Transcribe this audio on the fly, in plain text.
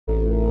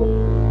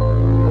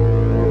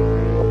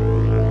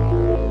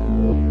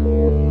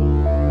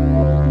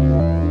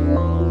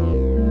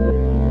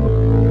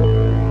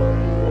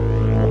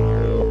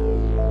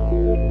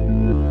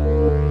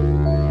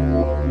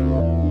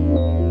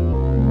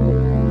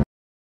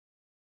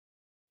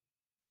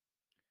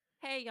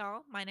Hey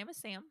y'all, my name is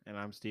Sam, And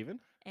I'm Steven.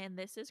 and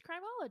this is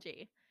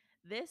Crimeology.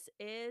 This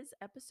is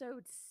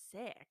episode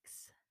 6.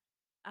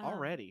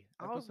 Already,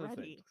 episode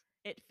Already. 6.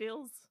 It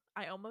feels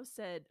I almost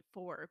said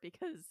 4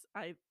 because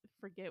I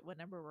forget what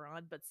number we're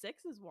on, but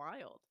 6 is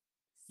wild.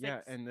 Yeah,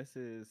 6. and this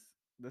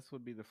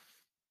would be the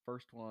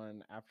first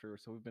one after.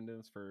 So we've been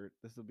doing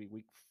this will be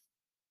week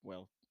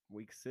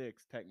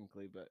 6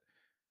 technically,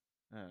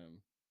 um,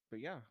 but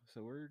yeah.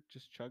 So we're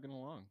just chugging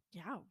along.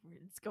 Yeah,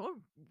 it's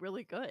going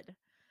really good.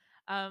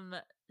 Um,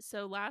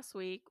 so last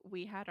week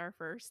we had our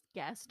first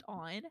guest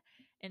on,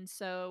 and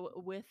so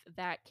with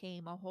that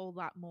came a whole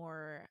lot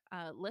more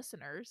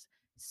listeners.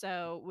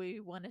 So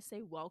we want to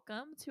say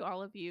welcome to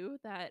all of you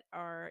that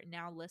are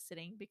now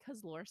listening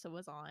because Lorsa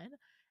was on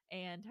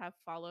and have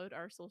followed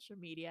our social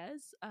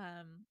medias.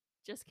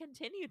 Just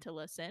continue to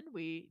listen.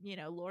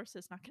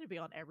 Lorsa's not going to be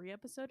on every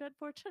episode,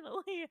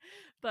 unfortunately,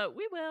 but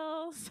we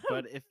will. So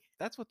But if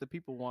that's what the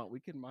people want,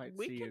 we might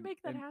we see can and make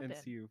that and happen.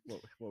 see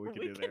what we could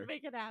We do can there.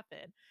 make it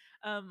happen.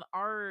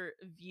 Our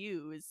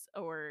views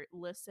or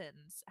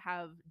listens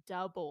have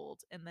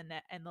doubled in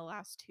the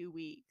last 2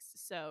 weeks.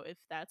 So if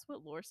that's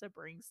what Lorsa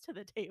brings to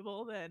the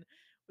table, then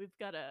we've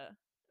gotta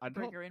I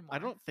bring don't her in I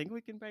more. don't think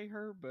we can pay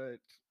her, but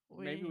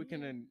maybe we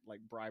can We like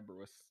bribe her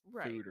with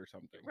Right. food or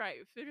something. Right.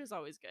 Food is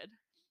always good.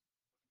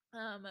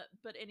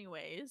 But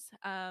anyways,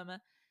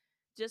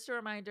 just a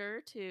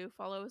reminder to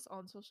follow us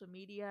on social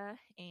media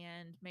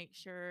and make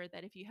sure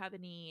that if you have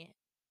any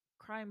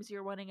crimes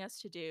you're wanting us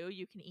to do,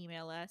 you can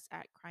email us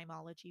at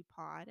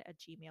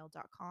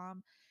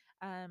crimeologypod@gmail.com.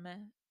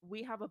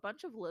 We have a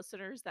bunch of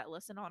listeners that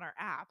listen on our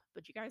app,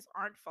 but you guys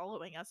aren't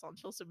following us on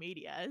social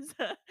medias.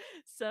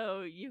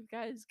 So you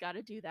guys got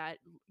to do that.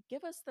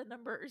 Give us the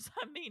numbers.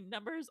 I mean,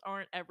 numbers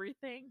aren't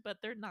everything, but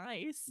they're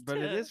nice But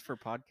it to, is for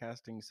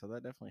podcasting, so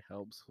that definitely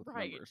helps with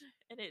right. numbers.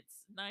 And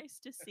it's nice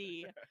to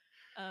see.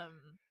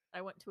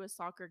 I went to a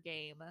soccer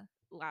game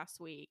last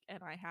week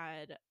and I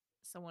had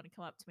someone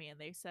come up to me and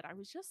they said, "I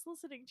was just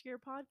listening to your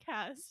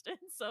podcast." And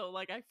so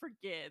like I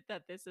forget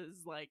that this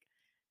is like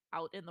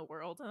out in the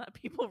world and that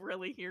people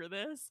really hear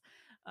this.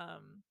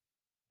 Um,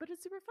 but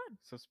it's super fun.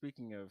 So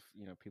speaking of,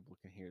 people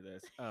can hear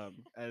this.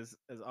 As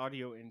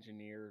audio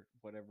engineer,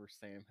 whatever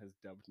Sam has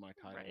dubbed my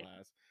title Right.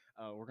 as,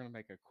 we're gonna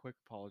make a quick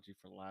apology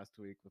for last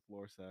week with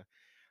Lorsa.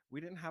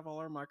 We didn't have all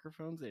our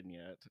microphones in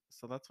yet,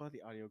 so that's why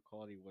the audio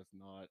quality was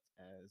not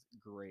as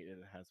great as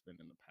it has been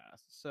in the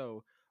past.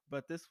 So,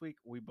 but this week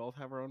we both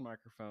have our own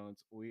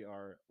microphones. We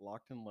are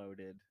locked and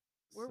loaded.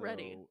 We're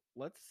ready. So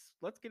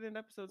let's get into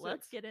episode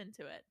Let's 6. get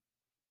into it.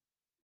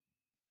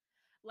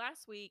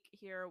 Last week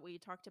here we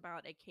talked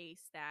about a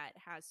case that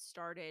has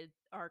started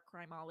our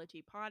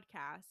Crimeology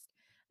podcast.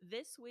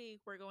 This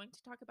week we're going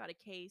to talk about a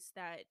case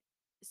that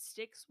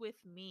sticks with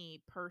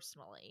me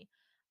personally.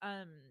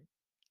 Um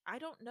I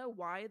don't know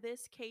why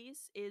this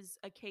case is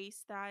a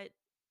case that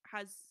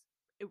has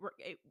it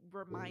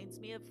reminds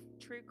me of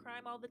true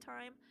crime all the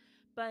time,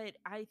 but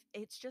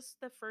it's just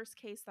the first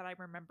case that I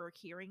remember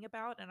hearing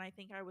about, and I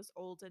think I was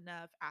old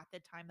enough at the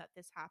time that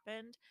this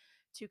happened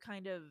to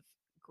kind of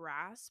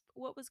grasp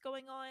what was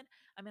going on.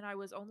 I mean, I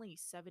was only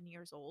 7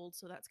 years old,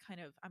 so that's kind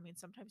of, I mean,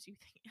 sometimes you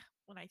think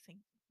when I think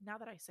now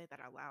that I say that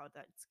out loud,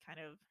 that's kind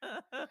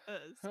of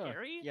Huh.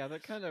 scary. Yeah,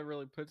 that kind of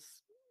really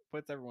puts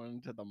everyone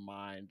into the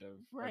mind of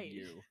Right.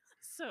 you.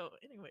 So,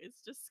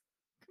 anyways, just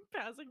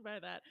passing by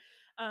that.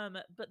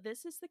 But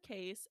this is the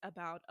case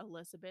about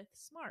Elizabeth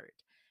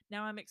Smart.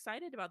 Now, I'm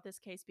excited about this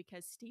case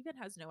because Stephen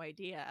has no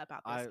idea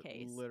about this I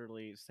case.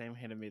 literally Sam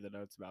handed me the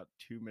notes about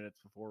 2 minutes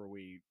before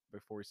we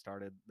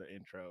started the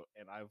intro,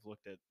 and I've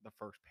looked at the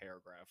first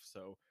paragraph.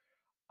 So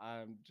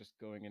I'm just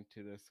going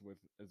into this with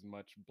as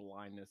much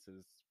blindness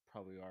as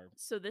probably our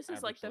So this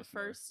is like average the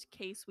listener. first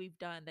case we've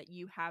done that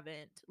you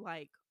haven't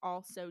like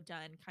also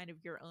done kind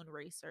of your own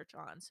research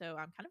on. So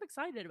I'm kind of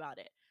excited about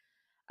it.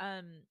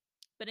 Um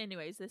but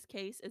anyways, this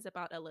case is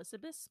about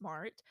Elizabeth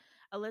Smart.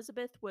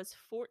 Elizabeth was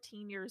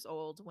 14 years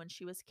old when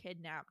she was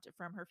kidnapped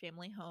from her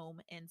family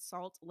home in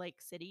Salt Lake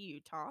City,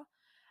 Utah.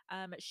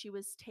 She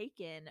was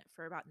taken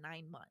for about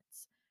 9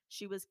 months.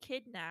 She was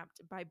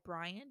kidnapped by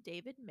Brian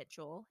David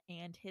Mitchell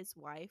and his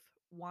wife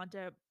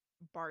Wanda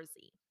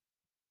Barzee.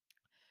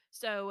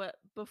 So,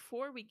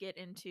 before we get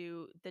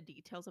into the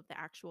details of the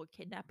actual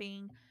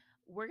kidnapping,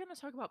 we're going to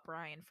talk about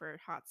Brian for a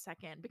hot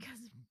second because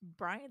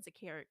Brian's a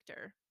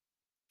character.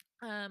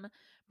 Um,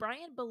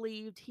 Brian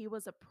believed he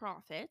was a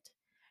prophet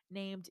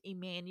named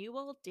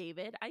Emmanuel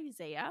David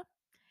Isaiah.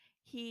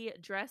 He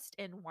dressed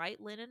in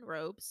white linen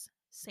robes,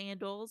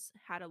 sandals,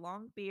 had a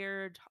long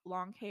beard,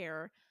 long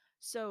hair.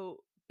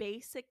 So,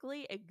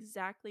 basically,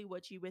 exactly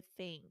what you would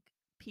think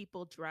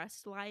people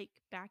dressed like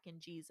back in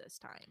Jesus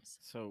times.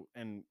 So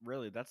and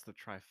really that's the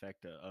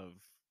trifecta of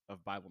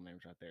Bible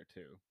names right there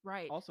too.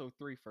 Right. Also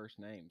 3 first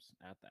names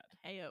at that.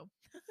 Heyo.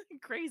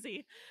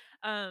 Crazy.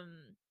 Um,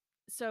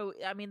 so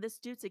I mean, this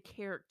dude's a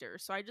character.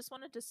 So I just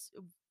wanted to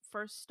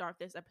first start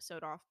this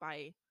episode off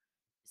by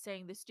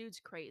saying this dude's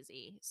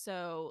crazy.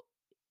 So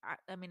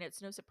I mean,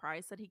 it's no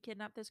surprise that he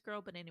kidnapped this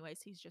girl, but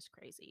anyways, he's just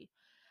crazy.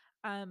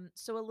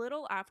 So a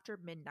little after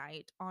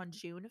midnight on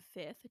June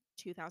 5th,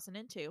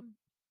 2002,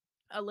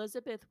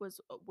 Elizabeth was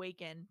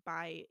awakened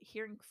by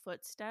hearing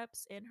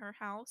footsteps in her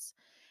house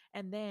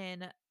and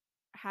then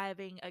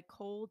having a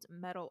cold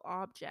metal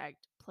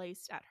object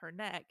placed at her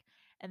neck,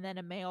 and then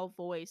a male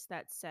voice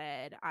that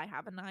said, I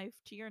have a knife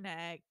to your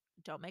neck.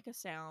 Don't make a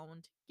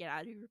sound. Get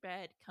out of your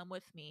bed. Come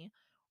with me,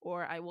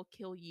 or I will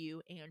kill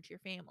you and your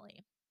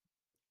family.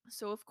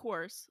 So, of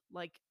course,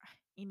 like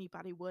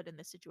anybody would in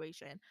this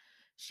situation,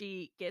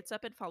 she gets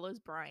up and follows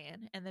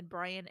Brian, and then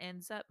Brian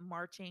ends up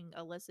marching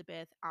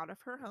Elizabeth out of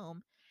her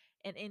home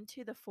and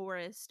into the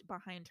forest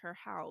behind her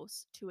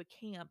house to a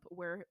camp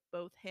where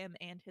both him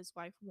and his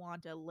wife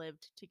Wanda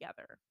lived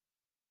together.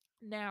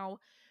 Now,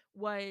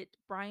 what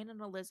Brian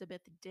and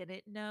Elizabeth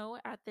didn't know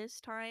at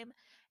this time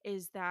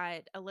is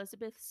that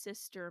Elizabeth's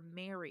sister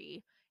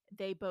Mary,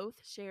 they both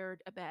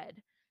shared a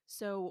bed.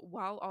 So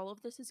while all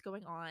of this is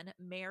going on,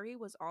 Mary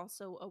was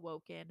also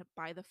awoken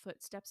by the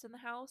footsteps in the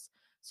house.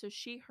 So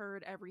she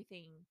heard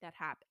everything that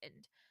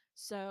happened.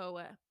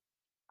 So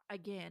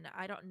again,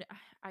 I don't know.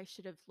 I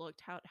should have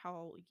looked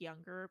how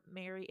younger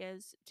Mary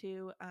is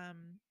to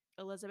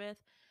Elizabeth,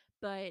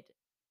 but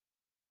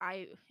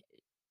I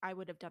I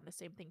would have done the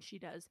same thing she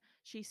does.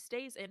 She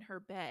stays in her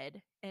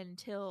bed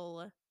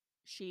until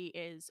she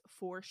is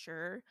for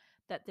sure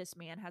that this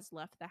man has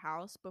left the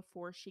house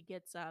before she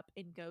gets up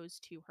and goes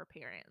to her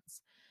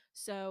parents.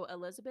 So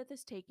Elizabeth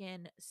is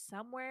taken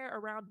somewhere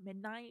around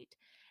midnight,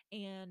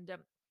 and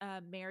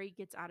Mary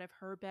gets out of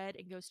her bed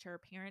and goes to her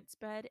parents'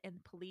 bed,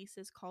 and police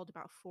is called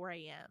about 4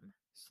 a.m.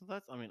 So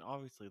that's, I mean,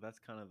 obviously that's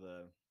kind of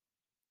the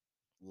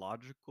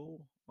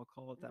logical, I'll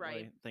call it that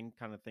Right. way,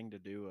 kind of thing to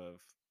do of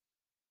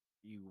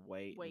you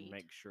wait and Wait.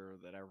 make sure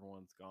that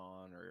everyone's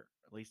gone or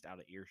at least out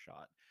of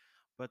earshot.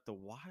 But the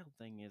wild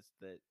thing is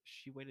that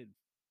she waited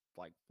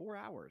like 4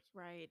 hours.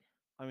 Right.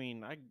 I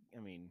mean,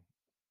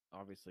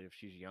 obviously, if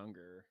she's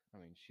younger, I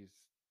mean, she's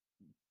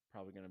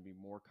probably going to be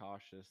more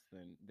cautious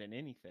than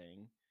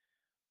anything.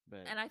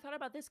 But And I thought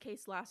about this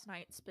case last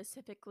night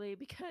specifically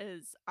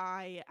because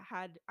I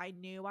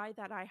knew I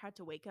had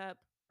to wake up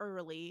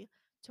early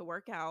to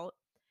work out.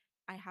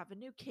 I have a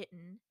new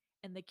kitten,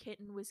 and the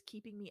kitten was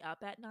keeping me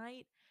up at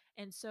night.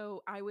 And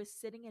so I was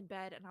sitting in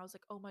bed and I was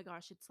like, "Oh my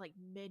gosh, it's like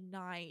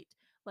midnight.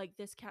 Like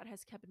this cat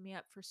has kept me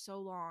up for so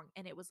long."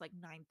 And it was like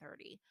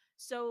 9:30.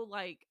 So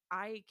like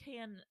I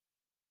can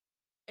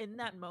in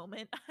that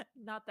moment,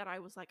 not that I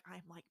was like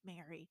I'm like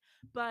Mary,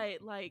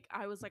 but like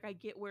I was like I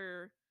get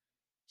where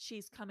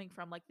she's coming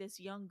from. Like this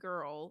young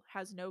girl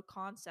has no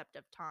concept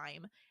of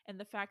time, and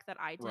the fact that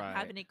I didn't have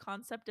right. any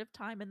concept of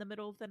time in the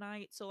middle of the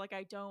night, so like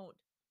I don't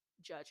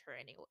judge her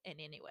in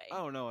any way.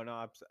 Oh no,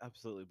 no,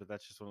 absolutely. But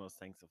that's just one of those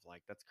things of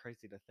like that's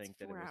crazy to It's think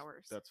that it four was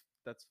hours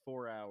that's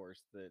 4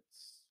 hours.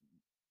 That's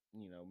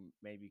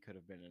maybe could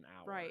have been an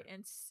right, hour.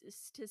 and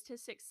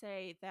statistics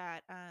say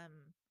that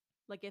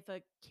like if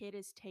a kid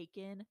is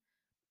taken,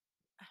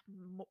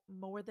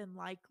 more than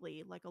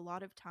likely, like a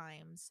lot of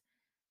times,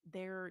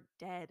 they're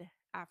dead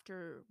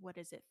after what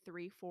is it,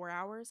 3, 4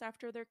 hours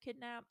after they're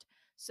kidnapped.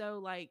 So,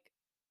 like,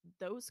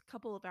 those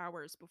couple of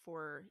hours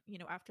before,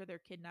 after they're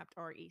kidnapped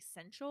are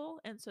essential.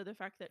 And so the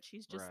fact that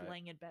she's just Right.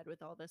 laying in bed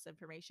with all this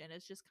information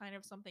is just kind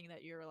of something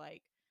that you're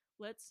like,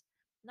 let's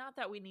not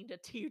that we need to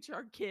teach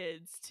our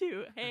kids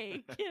to,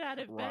 hey, get out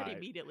of bed Right.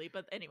 immediately.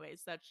 But,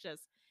 anyways,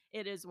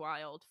 it is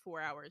wild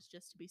 4 hours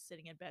just to be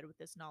sitting in bed with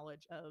this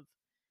knowledge of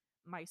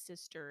my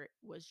sister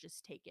was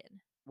just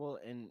taken. Well,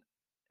 and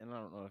I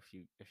don't know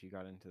if you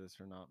got into this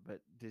or not, but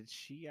did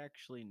she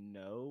actually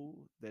know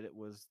that it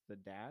was the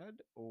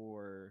dad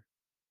or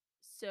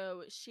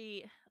So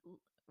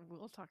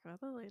we'll talk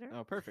about that later.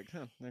 oh, perfect.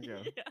 Huh, there you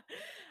go. Yeah.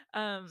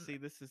 Um, See,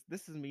 this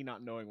is me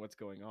not knowing what's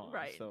going on.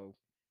 right. So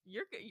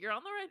You're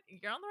on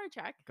the right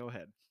track. go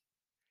ahead.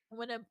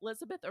 When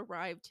Elizabeth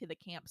arrived to the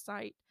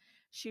campsite,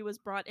 she was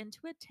brought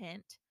into a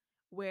tent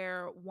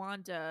where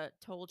Wanda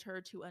told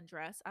her to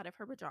undress out of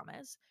her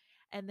pajamas.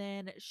 And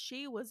then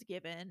she was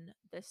given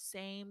the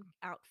same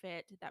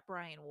outfit that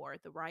Brian wore,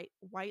 the right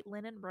white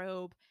linen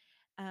robe.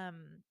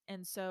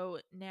 And so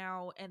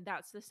now, and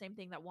that's the same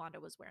thing that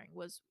Wanda was wearing,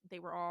 was they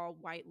were all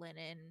white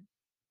linen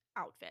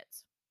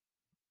outfits.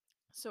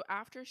 So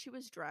after she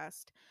was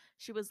dressed,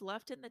 she was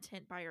left in the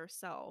tent by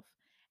herself.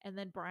 And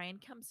then Brian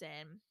comes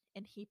in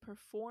and he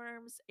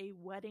performs a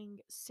wedding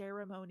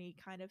ceremony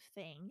kind of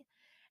thing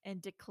and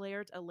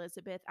declared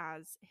Elizabeth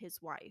as his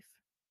wife.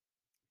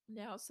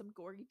 Now, some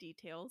gory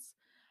details.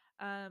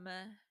 Um,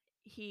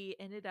 he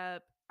ended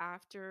up,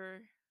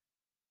 after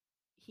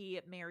he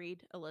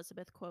married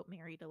Elizabeth, quote,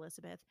 married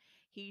Elizabeth,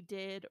 he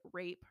did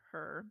rape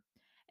her.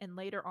 And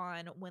later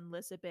on, when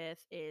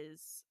Elizabeth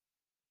is,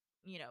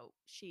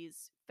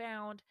 she's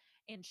found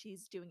and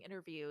she's doing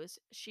interviews,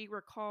 she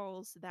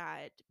recalls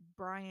that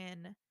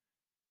Brian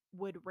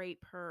would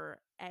rape her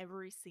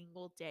every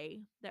single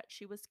day that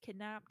she was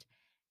kidnapped,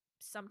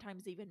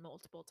 sometimes even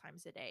multiple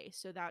times a day.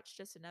 So that's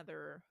just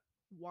another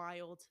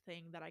wild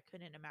thing that I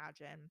couldn't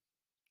imagine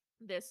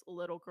this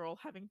little girl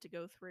having to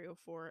go through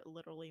for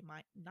literally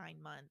my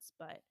 9 months.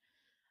 But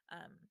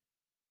um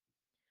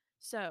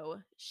So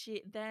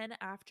she then,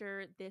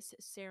 after this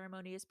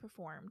ceremony is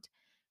performed,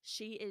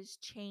 she is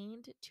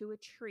chained to a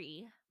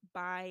tree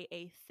by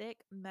a thick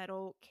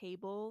metal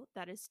cable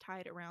that is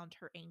tied around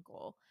her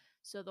ankle.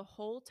 So the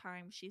whole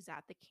time she's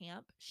at the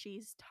camp,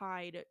 she's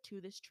tied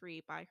to this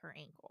tree by her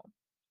ankle.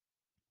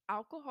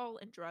 Alcohol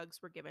and drugs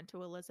were given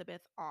to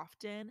Elizabeth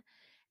often,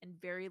 and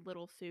very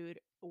little food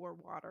or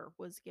water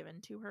was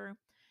given to her.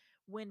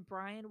 When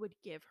Brian would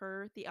give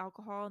her the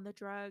alcohol and the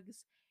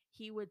drugs,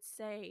 he would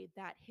say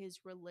that his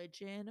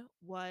religion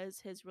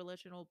was his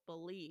religional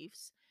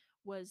beliefs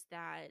was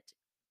that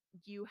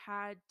you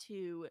had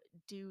to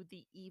do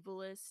the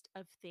evilest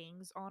of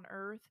things on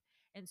earth.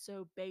 And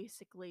so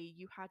basically,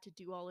 you had to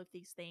do all of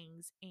these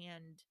things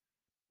and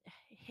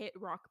hit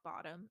rock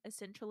bottom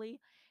essentially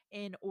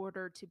in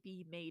order to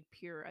be made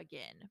pure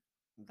again.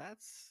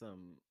 That's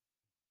some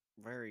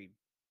very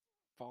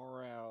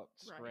far out,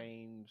 Right.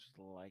 strange,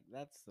 like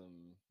that's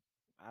some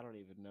I don't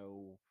even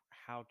know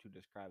how to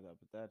describe that,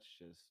 but that's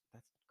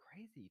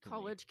crazy to me.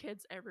 College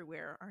kids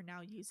everywhere are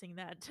now using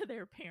that to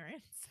their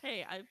parents.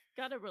 Hey, I've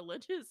got a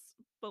religious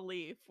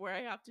belief where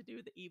I have to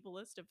do the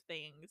evilest of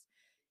things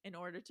in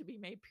order to be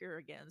made pure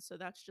again. So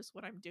that's just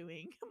what I'm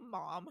doing,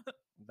 mom.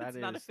 That It's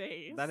not a that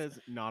phase. is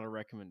not a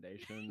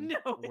recommendation. No,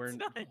 it's We're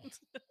not.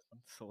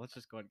 so let's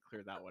just go ahead and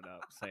clear that one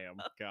up,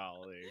 Sam.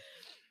 Golly.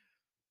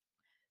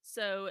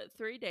 So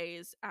 3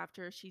 days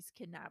after she's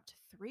kidnapped,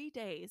 3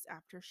 days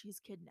after she's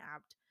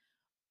kidnapped,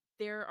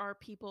 there are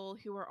people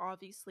who are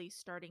obviously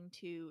starting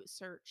to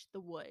search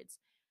the woods.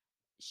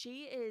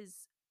 She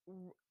is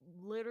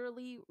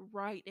literally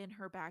right in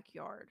her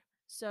backyard.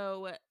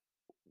 So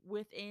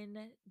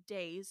within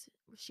days,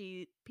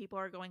 she people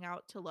are going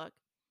out to look,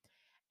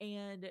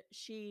 and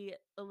she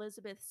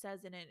Elizabeth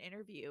says in an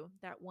interview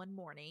that one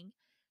morning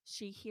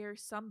she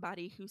hears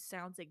somebody who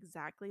sounds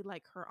exactly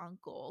like her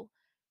uncle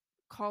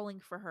calling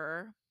for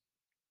her,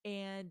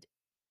 and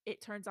it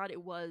turns out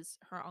it was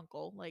her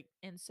uncle, like,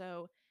 and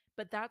so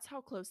but that's how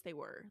close they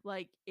were,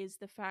 like, is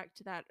the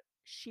fact that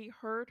she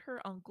heard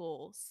her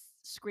uncle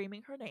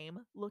screaming her name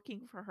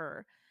looking for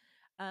her.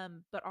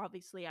 But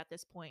obviously at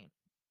this point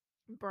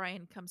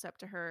Brian comes up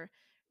to her,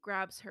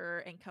 grabs her,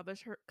 and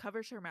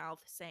covers her mouth,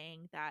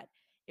 saying that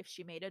if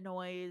she made a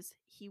noise,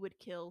 he would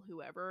kill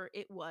whoever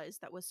it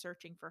that was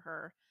searching for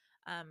her.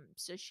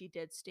 So she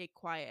did stay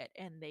quiet,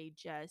 and they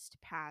just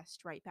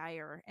passed right by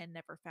her and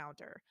never found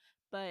her.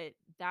 But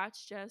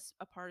that's just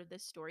a part of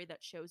this story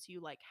that shows you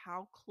like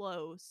how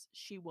close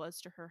she was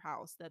to her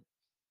house. That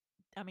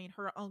I mean,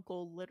 her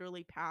uncle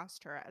literally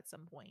passed her at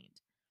some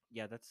point.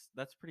 Yeah,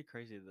 that's pretty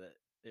crazy that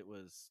it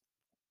was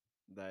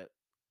that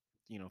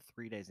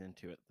 3 days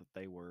into it that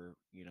they were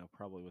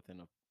probably within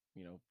a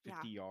Yeah,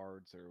 50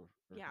 yards or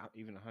yeah,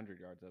 even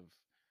 100 yards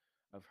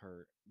of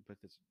her, but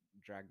it's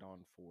dragged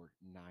on for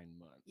 9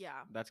 months.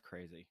 yeah. That's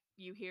crazy.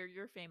 You hear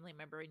your family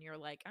member, and you're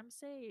like, "I'm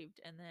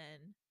saved," and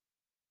then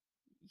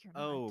you're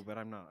Oh, not. but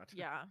I'm not.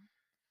 Yeah.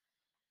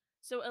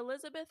 So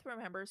Elizabeth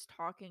remembers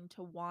talking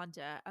to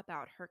Wanda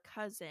about her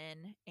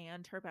cousin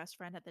and her best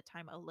friend at the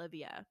time,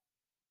 Olivia.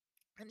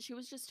 And she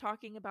was just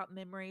talking about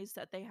memories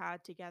that they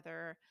had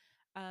together.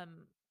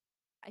 Um,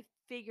 I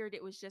figured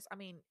it was just, I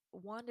mean,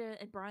 Wanda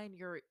and Brian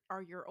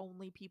are your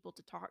only people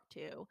to talk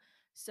to.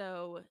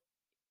 So,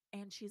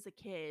 and she's a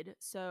kid.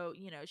 So,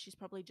 she's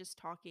probably just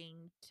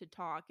talking to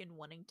talk and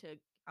wanting to,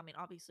 I mean,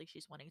 obviously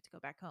she's wanting to go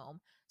back home.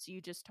 So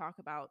you just talk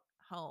about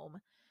home.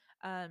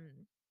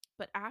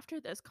 But after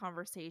this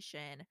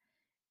conversation,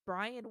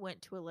 Brian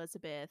went to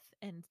Elizabeth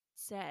and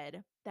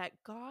said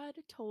that God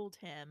told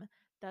him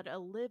that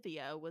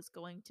Olivia was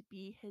going to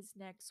be his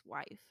next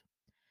wife.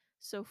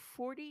 So,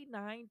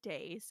 49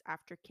 days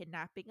after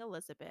kidnapping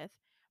Elizabeth,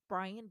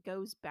 Brian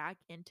goes back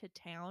into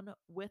town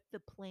with the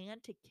plan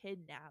to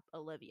kidnap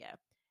Olivia.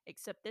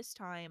 Except this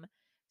time,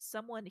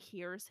 someone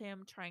hears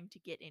him trying to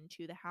get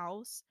into the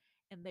house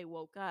and they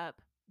woke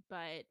up,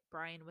 but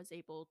Brian was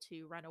able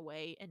to run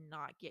away and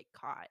not get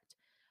caught.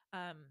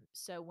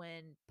 So,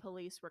 when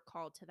police were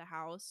called to the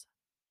house,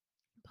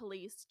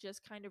 police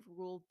just kind of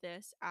ruled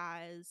this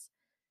as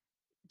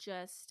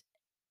just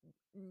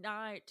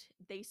not,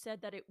 they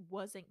said that it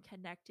wasn't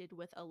connected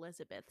with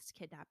Elizabeth's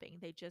kidnapping.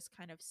 They just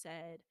kind of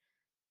said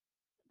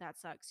that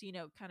sucks,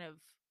 kind of.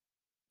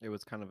 It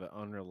was kind of an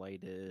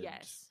unrelated,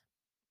 Yes.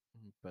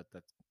 but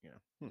that's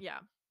Yeah.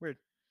 weird.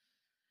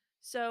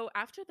 So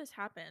after this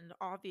happened,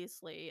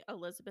 obviously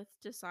Elizabeth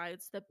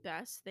decides the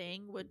best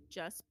thing would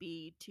just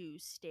be to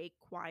stay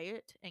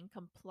quiet and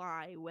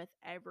comply with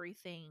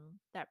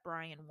everything that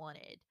Brian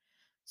wanted.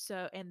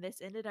 So, and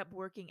this ended up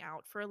working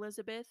out for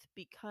Elizabeth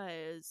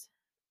because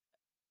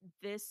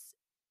this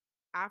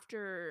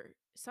after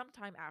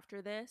sometime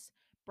after this,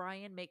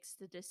 Brian makes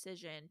the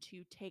decision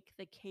to take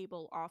the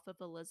cable off of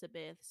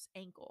Elizabeth's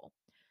ankle.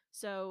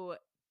 So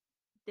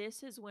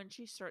this is when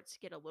she starts to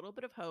get a little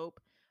bit of hope.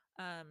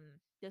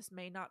 This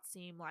may not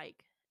seem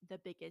like the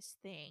biggest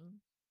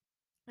thing,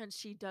 and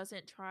she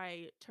doesn't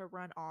try to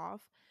run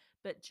off,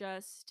 but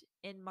just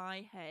in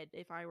my head,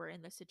 if I were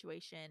in the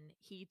situation,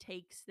 he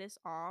takes this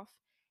off,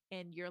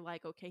 and you're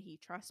like, okay, he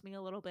trusts me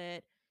a little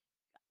bit.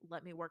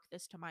 let me work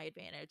this to my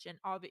advantage. And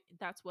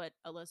that's what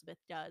Elizabeth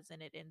does,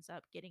 and it ends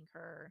up getting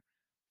her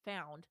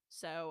found.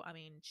 So, I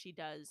mean, she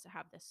does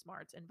have the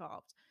smarts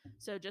involved.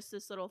 So, just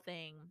this little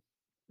thing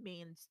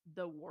means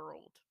the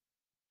world.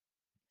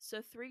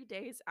 So, 3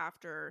 days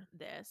after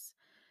this,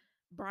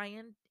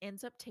 Brian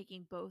ends up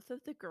taking both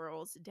of the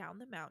girls down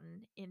the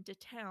mountain into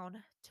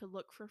town to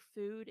look for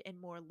food and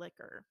more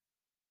liquor.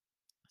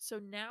 So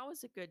now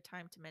is a good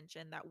time to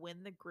mention that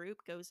when the group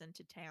goes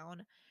into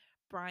town,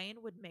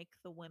 Brian would make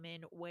the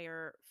women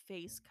wear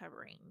face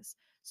coverings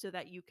so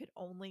that you could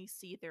only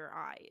see their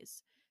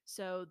eyes.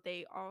 So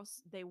they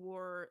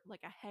wore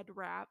like a head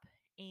wrap,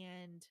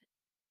 and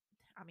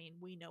I mean,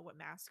 we know what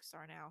masks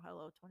are now.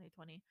 Hello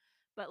 2020.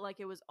 But like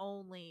it was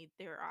only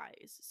their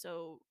eyes.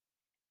 So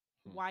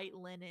Hmm. white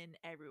linen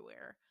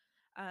everywhere.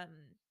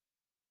 Um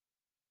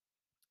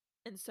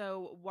and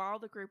so while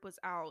the group was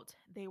out,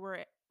 they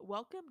were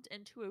welcomed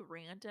into a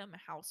random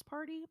house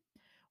party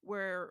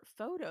where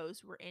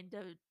photos were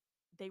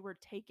they were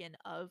taken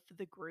of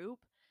the group,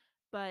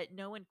 but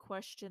no one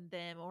questioned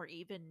them or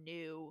even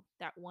knew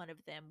that one of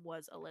them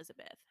was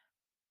Elizabeth.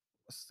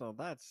 So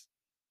that's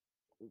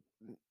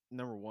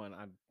number one.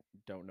 I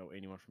don't know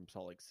anyone from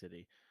Salt Lake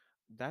City.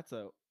 That's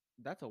a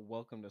that's a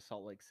welcome to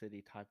Salt Lake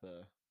City type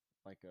of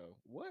like a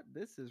what?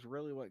 This is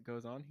really what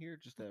goes on here?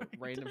 Just a Right.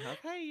 random house.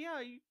 Hey, yeah,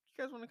 you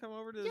guys want to come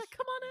over to Yeah,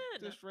 come on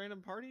in. this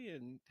random party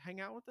and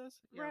hang out with us?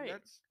 Yeah, Right.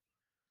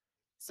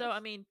 So, I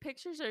that's mean,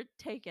 pictures are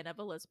taken of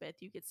Elizabeth.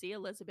 You could see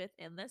Elizabeth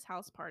in this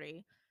house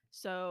party.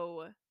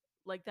 So,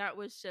 like, that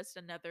was just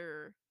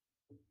another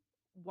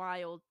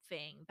wild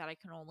thing that I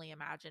can only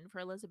imagine for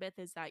Elizabeth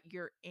is that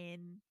you're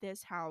in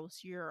this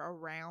house, you're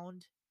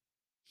around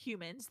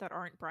humans that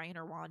aren't Brian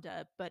or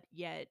Wanda, but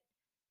yet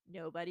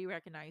nobody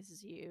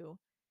recognizes you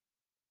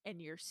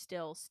and you're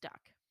still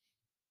stuck.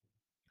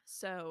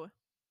 So,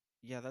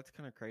 yeah, that's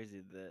kind of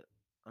crazy. That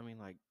I mean,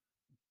 like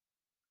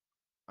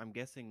I'm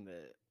guessing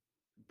that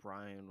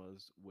Brian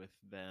was with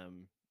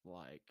them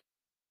like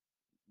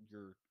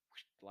you're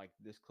like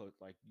this close,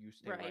 like you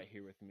stay right. right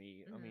here with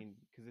me. I Hmm. mean,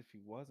 because if he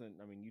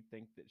wasn't, I mean, you'd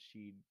think that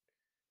she'd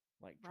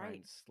like try Right.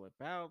 and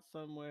slip out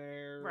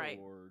somewhere Right.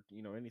 or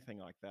anything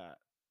like that.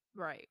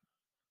 Right.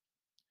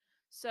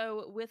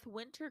 So, with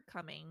winter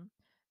coming,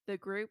 the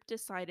group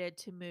decided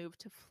to move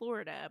to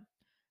Florida.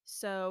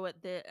 So,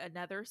 the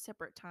another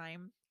separate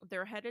time,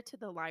 they're headed to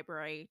the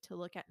library to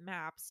look at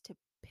maps to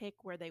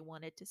pick where they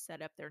wanted to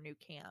set up their new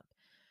camp.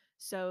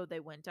 So, they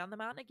went down the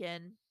mountain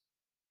again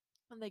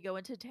and they go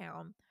into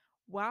town.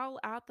 While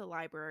at the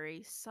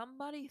library,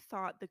 somebody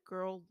thought the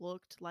girl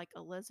looked like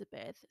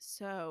Elizabeth,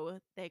 so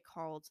they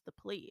called the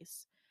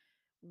police.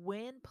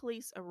 When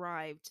police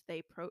arrived, they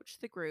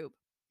approached the group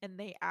and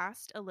they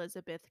asked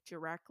Elizabeth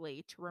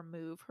directly to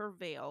remove her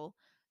veil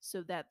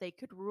so that they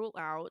could rule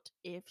out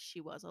if she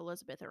was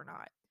Elizabeth or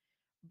not.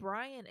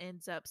 Brian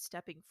ends up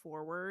stepping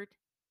forward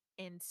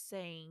and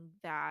saying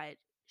that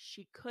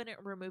she couldn't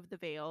remove the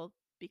veil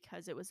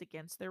because it was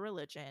against their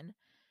religion.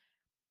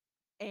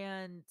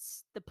 And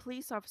the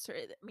police officer,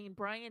 I mean,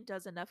 Brian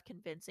does enough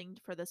convincing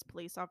for this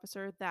police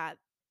officer that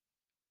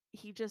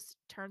he just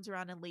turns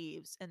around and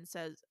leaves and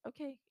says,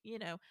 "Okay,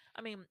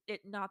 I mean,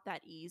 it not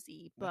that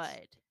easy, That's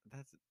but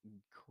that's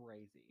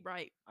crazy.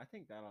 right." I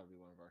think that ought to be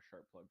one of our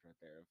sharp plugs right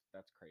there. If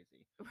that's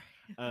crazy.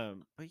 Right.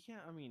 But yeah,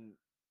 I mean,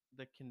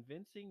 the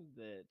convincing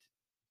that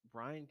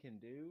Brian can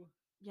do,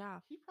 Yeah,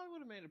 he probably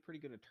would have made a pretty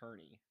good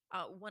attorney.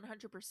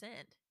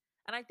 100%.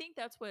 And I think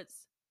that's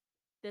what's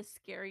the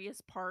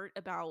scariest part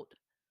about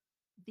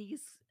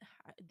these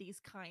these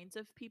kinds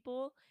of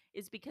people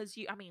is because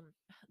I mean,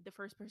 the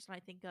first person I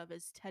think of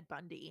is Ted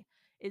Bundy,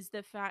 is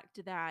the fact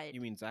that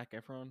You mean Zach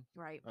Efron?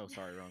 right. Oh,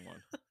 sorry, wrong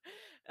one.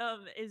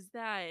 Is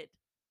that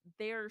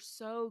they're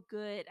so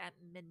good at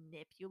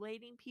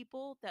manipulating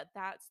people that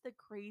that's the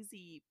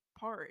crazy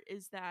part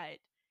is that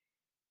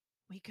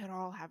we could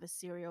all have a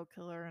serial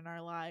killer in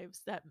our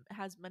lives that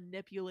has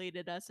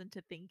manipulated us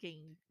into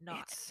thinking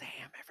not. It's Sam,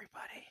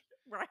 everybody.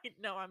 Right?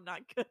 No, I'm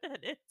not good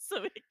at it,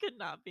 so it could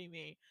not be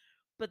me.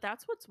 But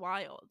that's what's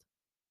wild.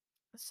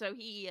 So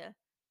he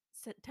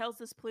tells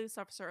this police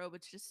officer, "Oh,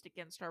 it's just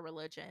against our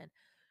religion,"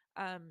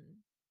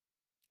 um,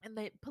 and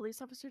the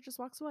police officer just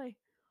walks away.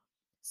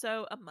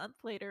 So a month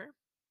later,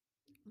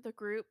 the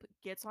group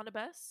gets on a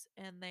bus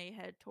and they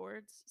head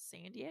towards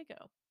San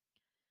Diego.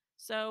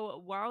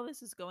 So while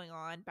this is going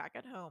on back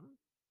at home,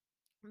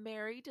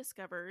 Mary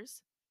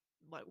discovers,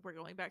 like we're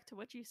going back to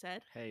what you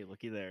said, Hey,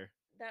 looky there.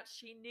 that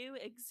she knew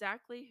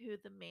exactly who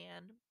the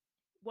man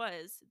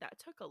was that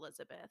took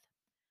Elizabeth.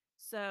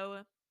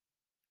 So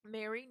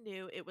Mary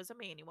knew it was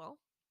Emmanuel,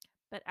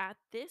 but at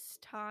this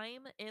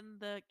time in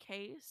the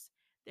case,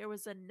 there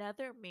was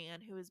another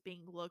man who was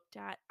being looked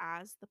at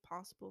as the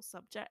possible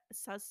subject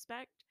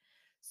suspect.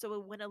 So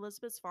when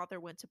Elizabeth's father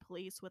went to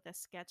police with a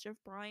sketch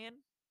of Brian,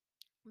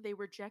 they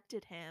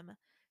rejected him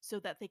so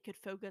that they could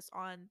focus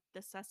on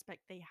the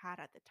suspect they had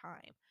at the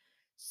time.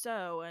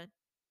 So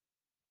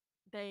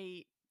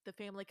they the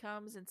family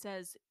comes and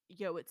says,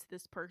 "Yo, it's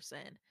this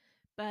person."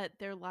 But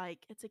they're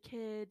like, "It's a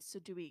kid, so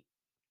do we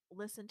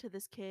listen to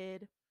this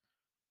kid?"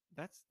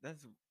 That's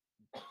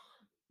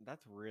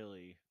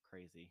really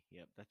crazy.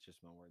 Yep, that's just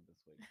my word this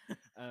week.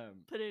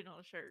 Um, Put it on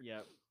a shirt.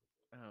 yep.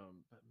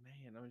 But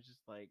man, I was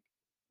just like,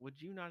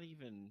 would you not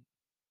even,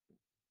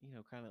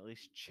 kind of at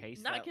least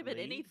chase Not that give it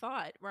any lead?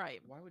 thought,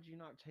 right? Why would you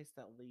not chase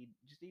that lead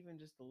just even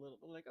just a little?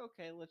 Like,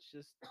 okay, let's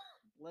just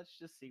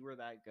see where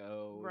that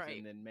goes, and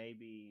Right, then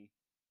maybe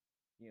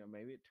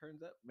it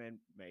turns up, man.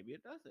 Maybe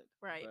it doesn't.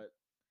 right.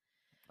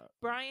 But uh,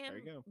 there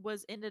you Brian go.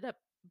 was ended up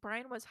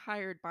Brian was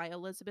hired by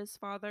Elizabeth's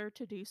father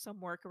to do some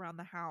work around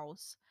the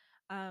house.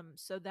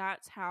 So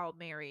that's how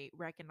Mary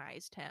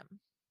recognized him.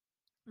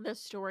 The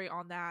story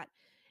on that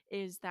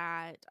is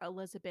that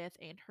Elizabeth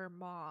and her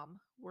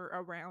mom were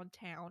around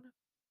town,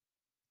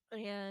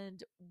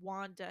 and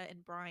Wanda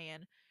and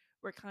Brian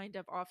were kind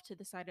of off to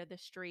the side of the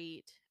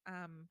street.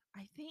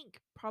 I think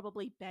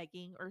probably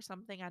begging or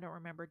something. I don't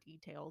remember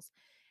details.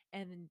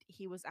 And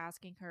he was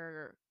asking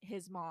her,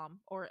 his mom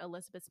or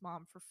Elizabeth's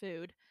mom, for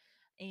food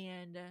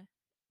and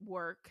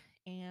work.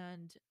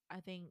 And I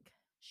think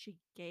she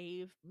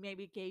gave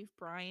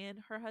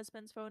Brian her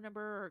husband's phone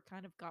number, or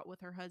kind of got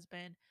with her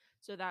husband.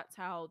 So that's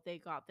how they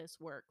got this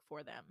work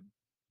for them.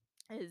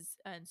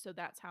 And so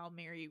that's how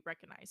Mary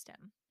recognized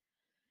him.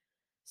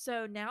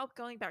 So now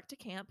going back to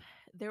camp,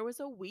 there was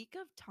a week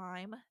of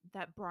time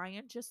that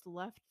Brian just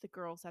left the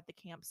girls at the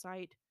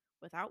campsite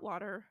without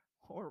water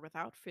or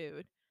without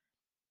food.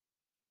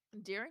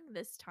 During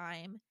this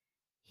time,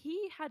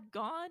 he had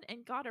gone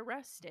and got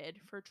arrested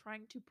for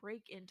trying to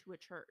break into a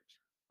church.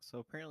 So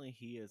apparently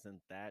he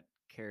isn't that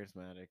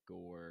charismatic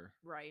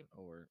Right.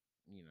 or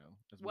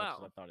as much as I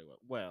Well, thought he was.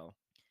 Well,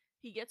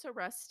 he gets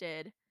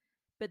arrested,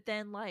 but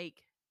then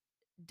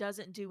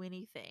doesn't do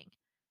anything.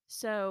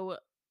 So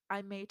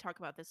I may talk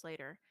about this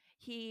later.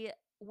 He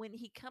When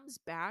he comes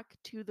back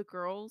to the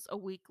girls a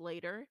week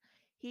later,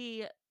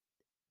 he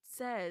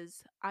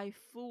says, "I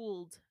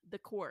fooled the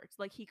court."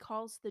 Like, he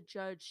calls the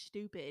judge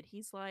stupid.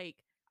 He's like,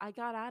 "I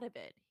got out of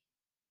it."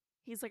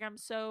 He's like, "I'm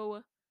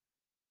so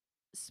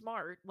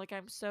smart, like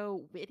I'm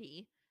so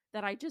witty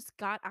that I just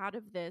got out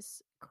of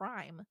this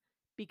crime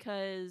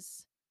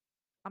because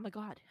I'm a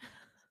god."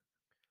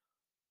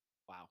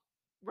 wow.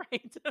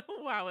 Right.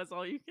 Wow is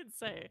all you can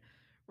say.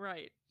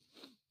 Right.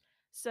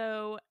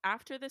 So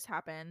after this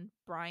happened,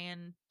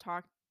 Brian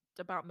talked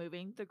about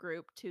moving the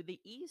group to the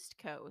East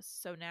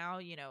Coast. So now,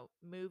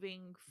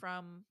 moving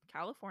from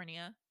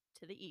California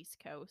to the East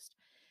Coast.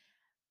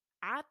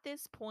 At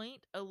this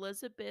point,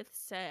 Elizabeth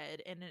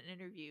said in an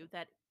interview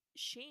that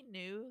she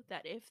knew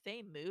that if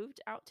they moved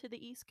out to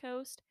the East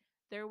Coast,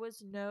 there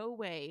was no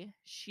way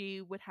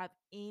she would have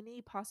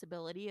any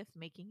possibility of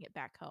making it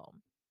back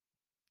home.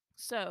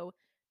 So,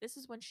 this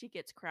is when she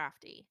gets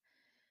crafty.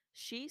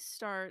 She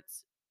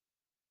starts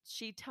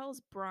she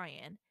tells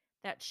Brian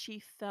that she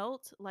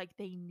felt like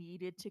they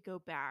needed to go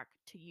back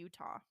to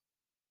Utah.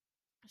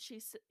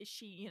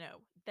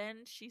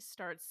 Then she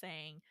starts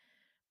saying,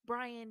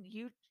 "Brian,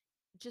 you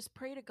just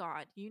pray to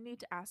God. You need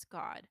to ask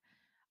God."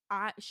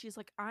 She's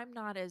like, "I'm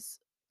not as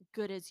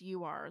good as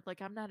you are.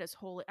 Like, I'm not as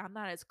holy. I'm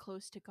not as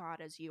close to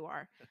God as you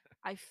are.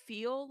 I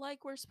feel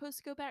like we're supposed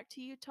to go back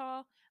to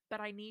Utah,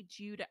 but I need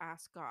you to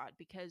ask God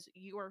because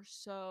you are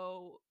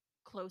so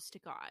close to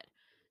God."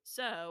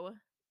 So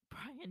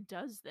Brian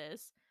does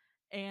this,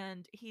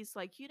 and he's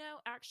like,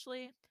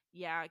 actually,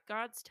 yeah,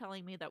 God's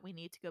telling me that we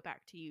need to go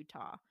back to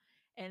Utah."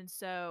 And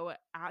so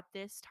at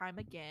this time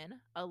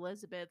again,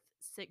 Elizabeth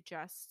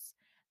suggests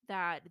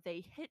that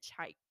they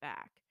hitchhike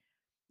back.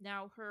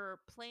 Now,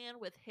 her plan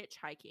with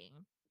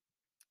hitchhiking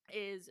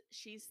is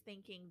she's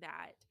thinking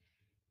that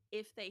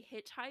if they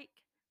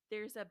hitchhike,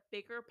 there's a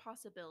bigger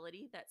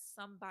possibility that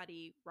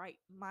somebody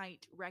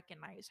might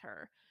recognize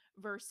her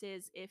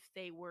versus if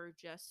they were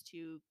just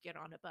to get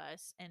on a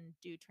bus and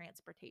do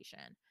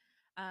transportation.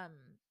 Um,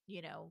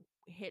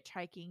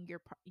 Hitchhiking,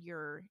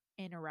 you're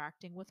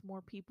interacting with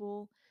more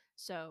people,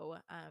 so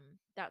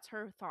that's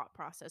her thought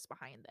process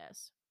behind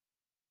this.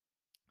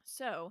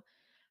 So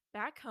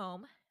back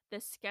home, the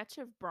sketch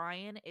of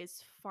Brian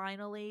is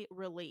finally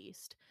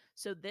released.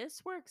 So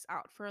this works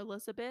out for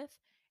Elizabeth,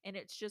 and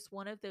it's just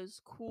one of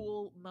those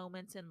cool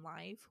moments in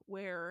life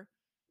where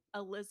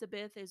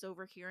Elizabeth is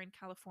over here in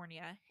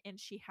California and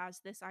she has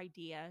this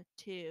idea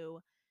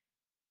to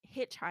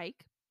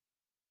hitchhike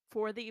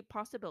for the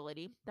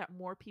possibility that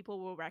more people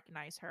will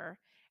recognize her.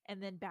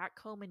 And then back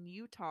home in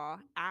Utah,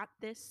 at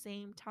this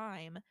same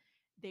time,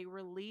 they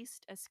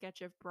released a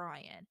sketch of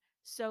Brian.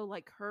 So,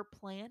 like, her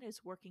plan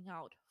is working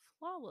out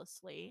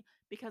flawlessly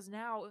because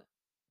now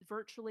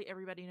virtually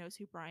everybody knows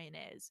who Brian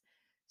is.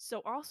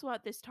 So, also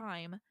at this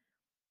time,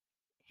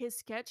 his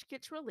sketch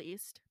gets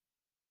released.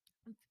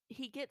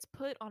 He gets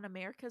put on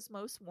America's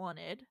Most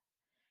Wanted,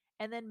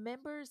 and then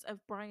members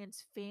of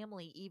Brian's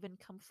family even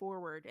come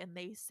forward and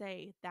they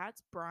say,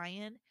 "That's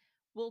Brian.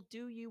 We'll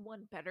do you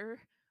one better.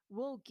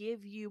 We'll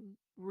give you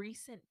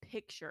recent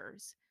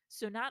pictures."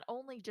 So not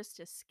only just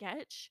a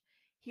sketch,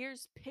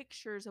 here's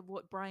pictures of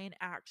what Brian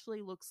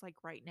actually looks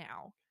like right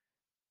now.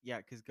 Yeah,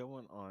 because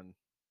going on,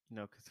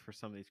 because for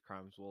some of these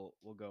crimes, we'll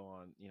go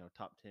on,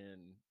 top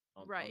 10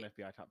 on Right.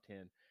 FBI top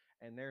 10,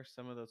 And there's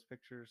some of those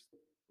pictures,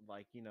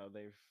 like,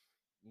 they've,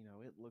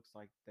 it looks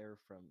like they're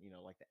from,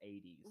 like the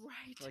 80s.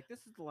 Right. Like, this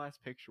is the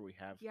last picture we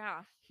have.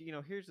 Yeah.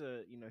 Here's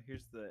the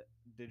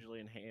digitally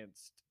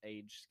enhanced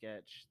age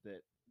sketch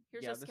that,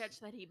 Here's yeah, a this sketch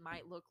that he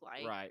might look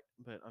like. right.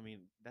 But I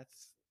mean,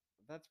 that's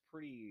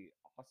pretty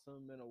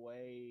awesome in a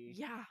way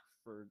Yeah.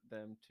 for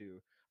them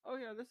to, oh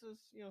yeah, this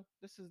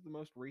is the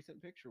most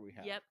recent picture we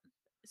have. Yep.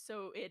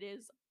 So it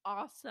is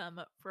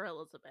awesome for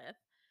Elizabeth.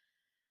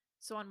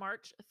 So on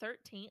March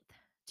 13th,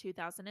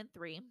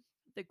 2003,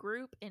 the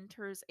group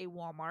enters a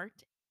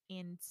Walmart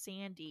in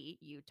Sandy,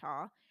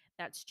 Utah,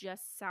 that's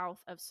just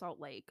south of Salt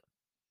Lake.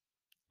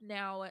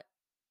 Now,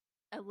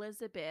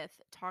 Elizabeth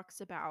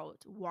talks about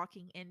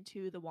walking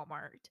into the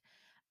Walmart.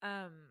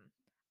 Um,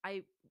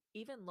 I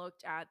even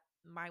looked at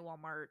my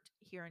Walmart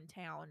here in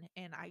town,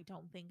 and I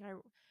don't think I.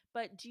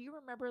 But do you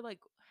remember, like,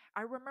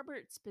 I remember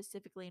it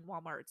specifically in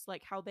Walmarts,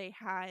 like how they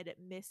had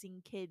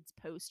missing kids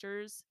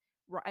posters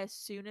as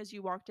soon as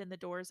you walked in the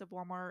doors of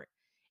Walmart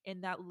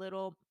in that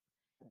little.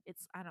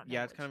 It's I don't know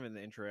Yeah, it's kind which. of in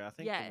the intro. I think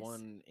the Yes.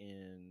 one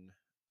in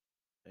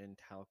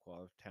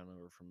Tahlequah, town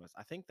over from us,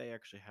 I think they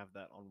actually have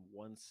that on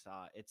one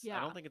side. I Yeah.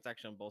 don't think it's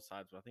actually on both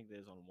sides, but I think it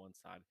is on one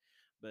side.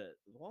 But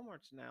the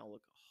Walmarts now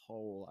look a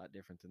whole lot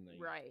different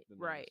Right. than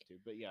they Right. used to.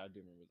 But yeah, I do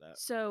remember that.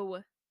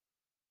 So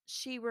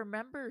she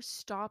remembers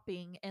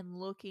stopping and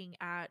looking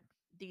at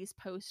these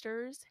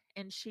posters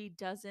and she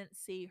doesn't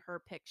see her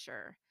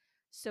picture.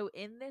 So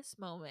in this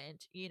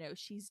moment,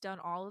 she's done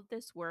all of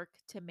this work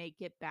to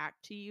make it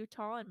back to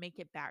Utah and make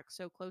it back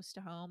so close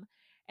to home,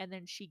 and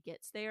then she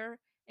gets there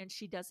and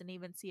she doesn't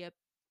even see a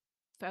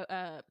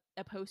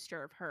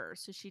poster of her.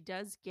 So she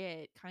does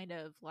get kind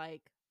of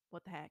like,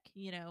 what the heck,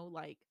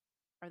 like,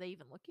 are they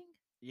even looking?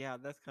 Yeah,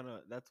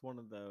 that's one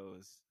of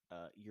those,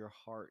 your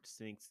heart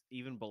sinks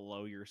even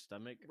below your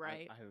stomach.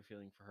 Right. I have a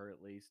feeling for her,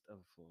 at least, of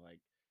like,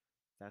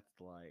 that's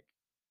like,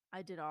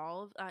 I did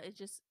all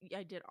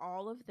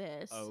of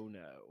this. oh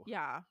no.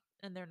 Yeah,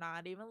 and they're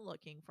not even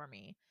looking for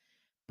me.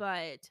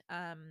 But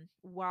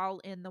while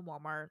in the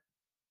Walmart,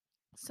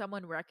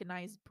 someone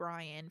recognized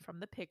Brian from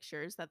the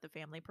pictures that the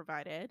family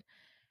provided,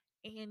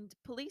 and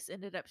police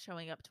ended up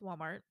showing up to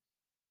Walmart.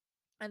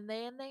 And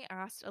then they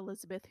asked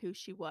Elizabeth who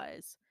she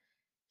was.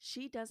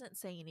 She doesn't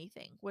say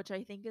anything, which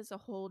I think is a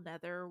whole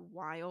nother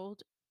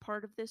wild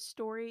part of this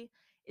story.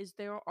 Is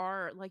there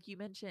are, like you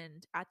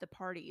mentioned at the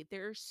party,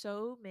 there are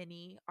so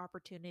many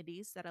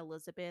opportunities that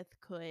Elizabeth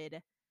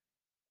could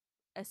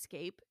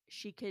escape.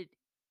 She could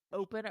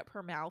open up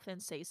her mouth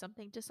and say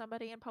something to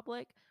somebody in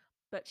public,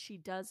 but she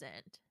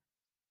doesn't.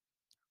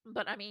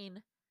 But I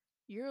mean,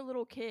 you're a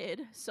little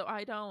kid, so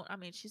I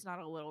mean, she's not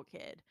a little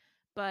kid,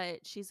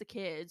 but she's a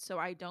kid, so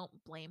I don't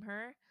blame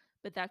her.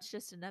 But that's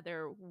just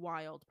another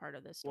wild part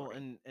of this Well,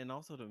 story. and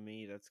also to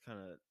me, that's kind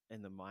of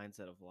in the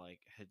mindset of like,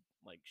 had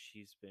like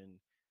she's been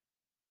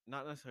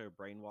not necessarily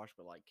brainwashed,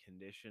 but like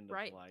conditioned of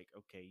Right. like,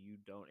 okay, you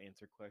don't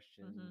answer Hmm.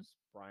 questions.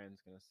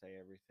 Brian's gonna say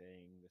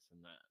everything, this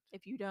and that.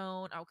 If you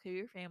don't, I'll kill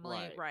your family.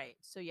 Right. Right.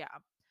 So yeah.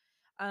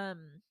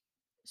 Um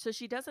so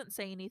she doesn't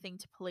say anything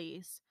to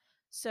police.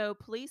 So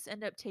police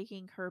end up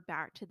taking her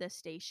back to the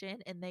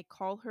station and they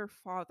call her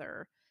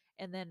father,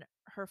 and then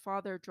her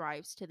father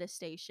drives to the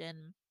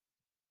station,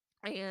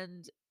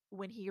 and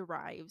when he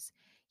arrives,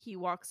 he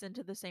walks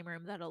into the same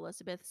room that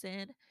Elizabeth's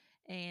in,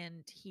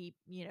 and he,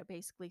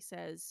 basically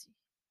says,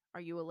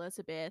 "Are you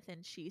Elizabeth?"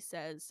 And she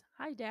says,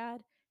 "Hi,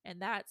 Dad." And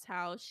that's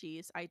how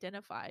she's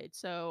identified.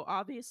 So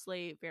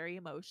obviously very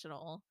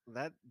emotional.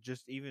 That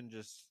just even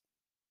just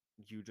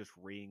you just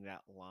reading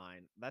that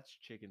line, that's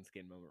chicken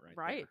skin moment right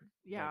Right. there. Like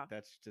Yeah.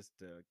 that's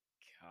just a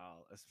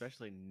cow,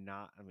 especially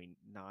not. I mean,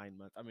 9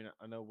 months. I mean,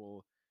 I know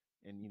we'll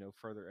in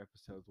further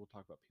episodes we'll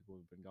talk about people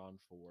who've been gone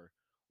for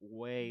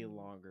way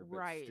longer, but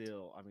Right.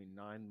 still, I mean,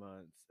 9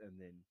 months, and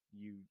then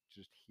you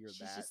just hear She's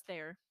that, just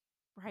there.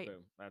 Right.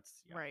 boom.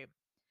 That's yeah. Right.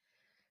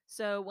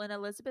 So when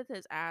Elizabeth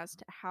is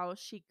asked how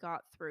she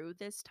got through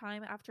this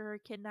time after her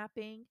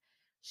kidnapping,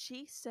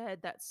 she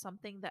said that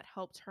something that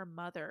helped her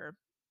mother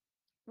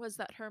was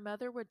that her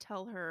mother would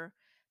tell her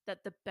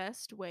that the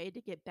best way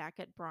to get back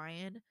at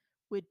Brian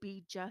would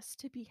be just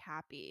to be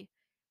happy,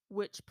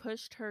 which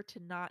pushed her to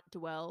not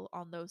dwell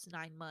on those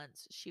 9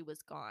 months she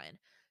was gone.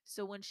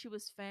 So when she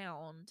was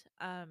found,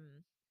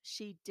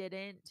 she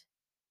didn't.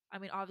 I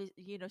mean,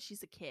 obviously,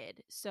 she's a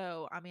kid.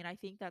 So, I mean, I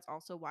think that's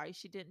also why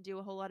she didn't do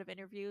a whole lot of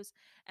interviews.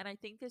 And I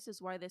think this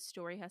is why this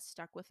story has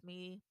stuck with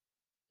me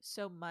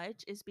so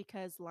much, is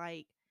because,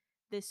 like,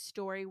 this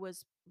story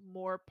was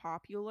more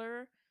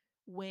popular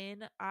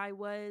when I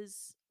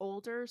was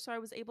older. So I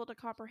was able to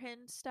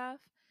comprehend stuff.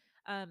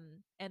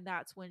 And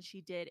that's when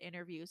she did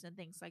interviews and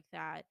things like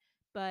that.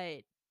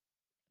 But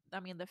I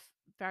mean, the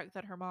fact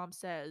that her mom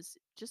says,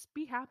 just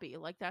be happy,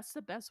 like, that's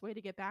the best way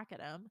to get back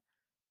at him.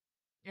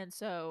 And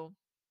so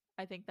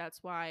I think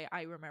that's why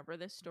I remember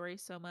this story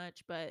so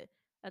much, but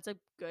that's a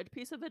good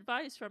piece of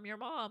advice from your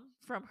mom,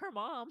 from her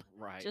mom.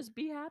 Right. Just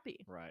be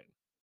happy. Right.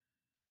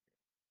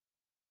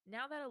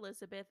 Now that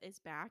Elizabeth is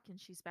back and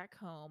she's back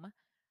home,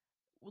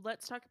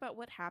 let's talk about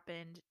what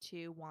happened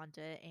to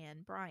Wanda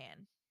and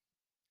Brian.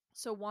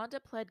 So Wanda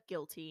pled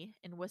guilty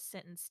and was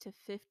sentenced to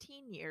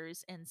 15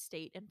 years in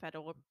state and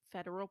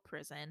federal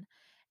prison,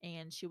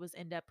 and she was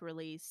end up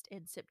released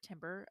in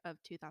September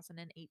of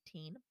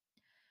 2018.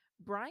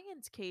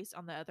 Brian's case,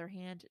 on the other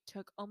hand,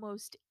 took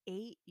almost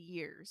 8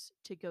 years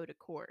to go to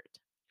court.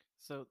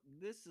 So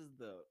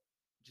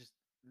just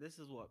this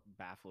is what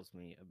baffles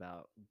me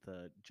about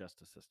the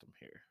justice system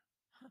here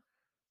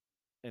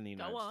in the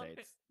Go United on,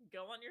 States.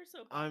 go on your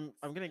I'm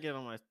soapbox. gonna get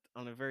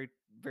on a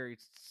very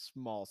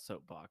small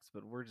soapbox,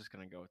 but we're just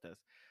gonna go with this.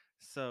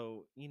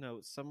 So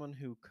someone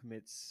who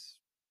commits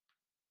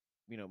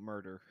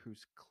murder,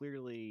 who's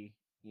clearly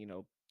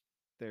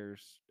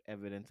there's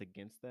evidence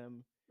against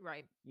them,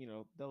 Right,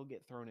 they'll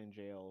get thrown in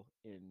jail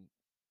in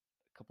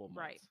a couple of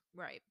right, months.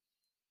 right.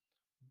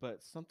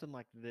 But something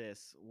like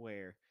this,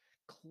 where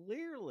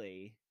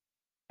clearly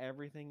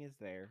everything is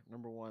there.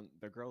 Number one,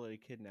 the girl that he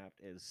kidnapped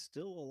is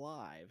still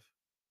alive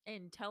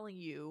And telling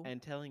you,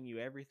 and telling you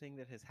everything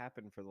that has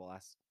happened for the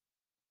last,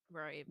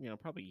 right,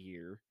 probably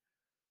year.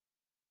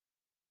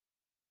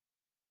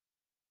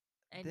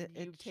 and That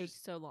you it's take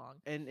just so long.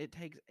 and it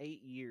takes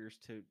 8 years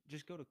to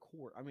just go to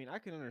court. I mean, I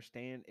can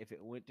understand if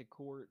it went to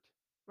court,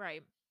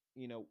 Right,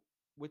 you know,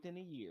 within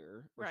a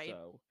year or right.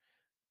 so,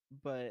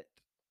 but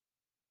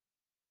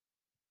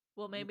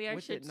Well, maybe I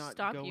with it should not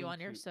stop you going on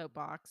your to.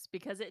 soapbox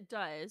because it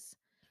does.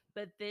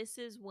 But this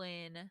is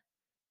when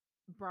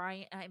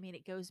Brian, I mean,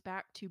 it goes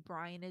back to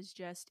Brian is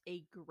just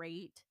a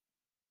great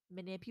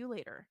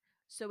manipulator.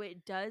 So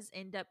it does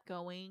end up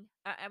going.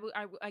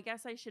 I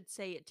guess I should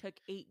say it took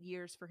 8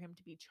 years for him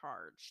to be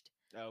charged.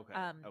 Okay,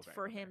 okay,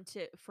 For okay. him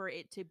to for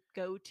it to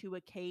go to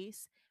a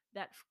case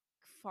that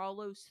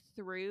follows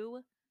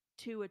through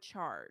to a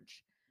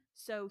charge.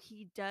 So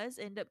he does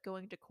end up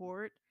going to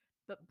court,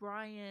 but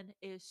Brian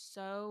is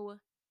so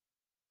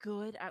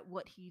good at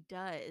what he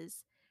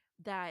does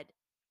that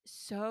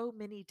so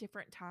many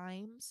different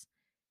times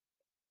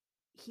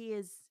he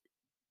is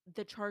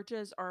the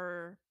charges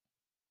are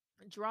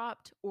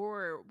dropped,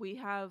 or we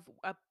have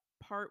a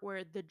part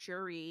where the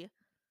jury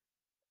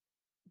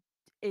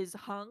is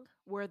hung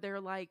where they're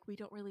like we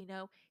don't really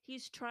know.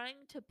 He's trying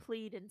to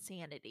plead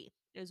insanity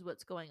is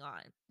what's going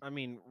on, I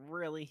mean,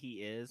 really,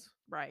 he is,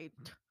 right?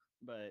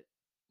 but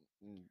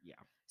yeah.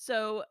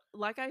 So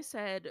like I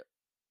said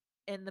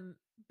in the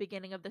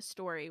beginning of the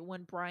story,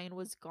 when Brian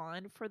was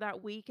gone for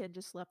that week and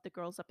just left the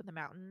girls up in the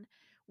mountain,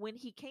 when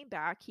he came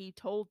back, he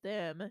told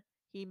them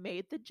he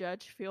made the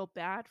judge feel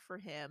bad for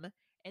him,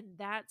 and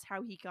that's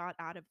how he got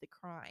out of the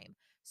crime.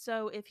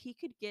 So if he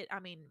could get, I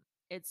mean,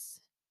 it's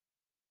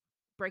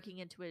breaking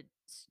into a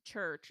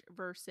church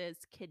versus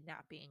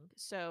kidnapping.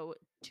 So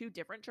two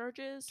different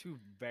charges, Two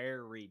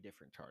very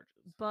different charges.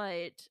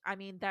 but I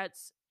mean,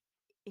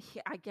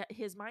 I get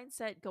his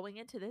mindset going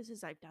into this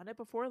is I've done it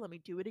before, let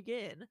me do it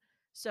again.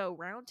 So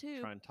round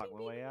two, Trying to talk ding, my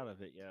ding, way out ding.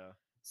 of it, yeah.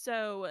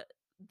 So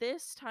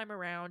this time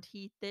around,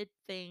 he did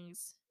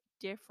things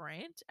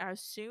different. As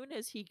soon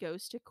as he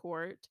goes to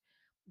court,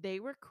 they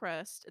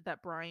request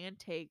that Brian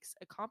takes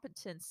a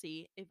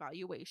competency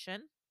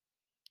evaluation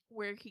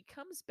where he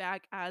comes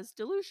back as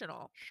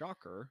delusional.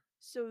 Shocker.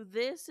 So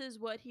this is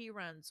what he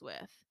runs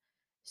with.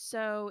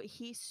 So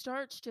he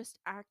starts just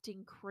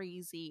acting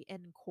crazy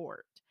in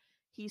court.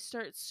 He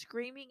starts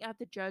screaming at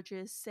the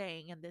judges,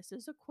 saying, and this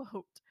is a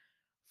quote,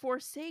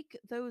 forsake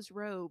those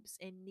robes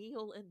and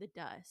kneel in the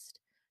dust.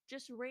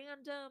 Just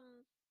random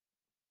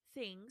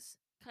things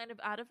kind of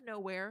out of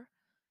nowhere.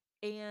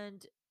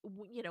 And,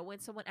 when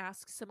someone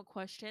asks him a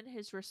question,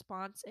 his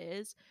response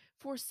is,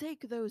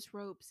 forsake those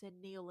robes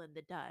and kneel in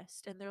the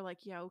dust. And they're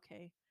like, yeah,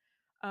 okay.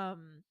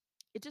 um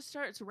it just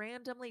starts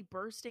randomly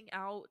bursting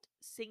out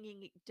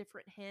singing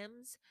different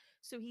hymns,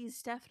 so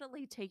he's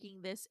definitely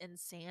taking this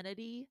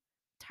insanity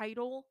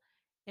title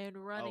and Oh,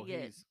 running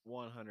it. he's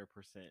 100%.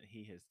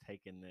 He has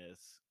taken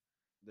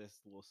this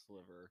little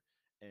sliver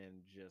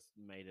and just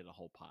made it a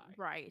whole pie.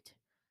 Right.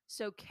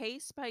 So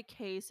case by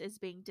case is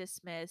being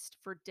dismissed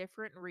for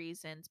different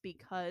reasons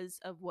because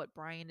of what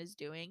Brian is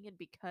doing and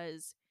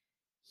because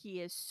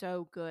he is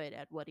so good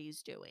at what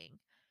he's doing.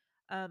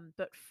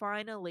 But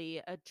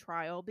finally, a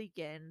trial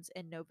begins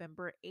in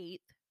November 8th,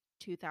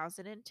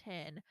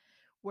 2010,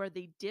 where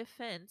the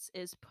defense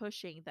is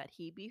pushing that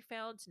he be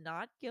found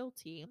not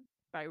guilty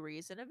by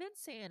reason of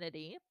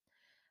insanity.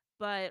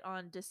 But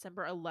on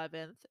December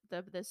 11th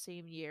of the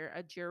same year,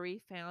 a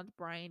jury found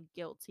Brian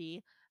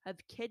guilty of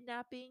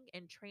kidnapping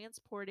and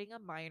transporting a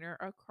minor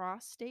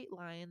across state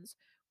lines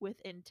with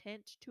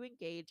intent to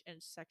engage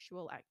in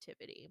sexual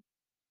activity,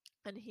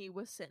 and he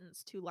was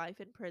sentenced to life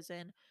in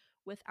prison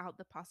without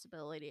the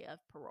possibility of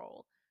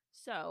parole.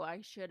 So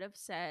I should have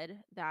said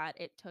that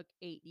it took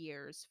 8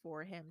 years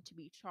for him to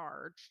be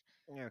charged.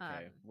 Um,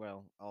 Okay,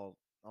 well, I'll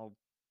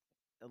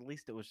at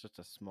least it was just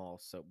a small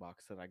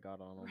soapbox that I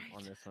got on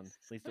right, this one.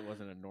 At least it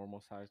wasn't a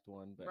normal sized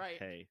one, but right.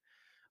 hey,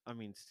 I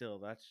mean, still,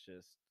 that's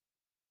just.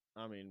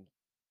 I mean,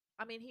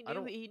 I mean, he I knew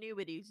don't. he knew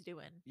what he was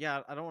doing.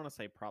 Yeah, I don't want to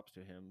say props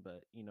to him,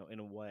 but in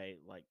a way,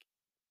 like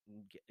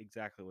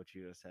exactly what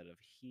you just said. Of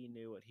he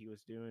knew what he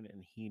was doing,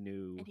 and he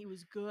knew and he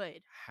was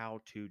good.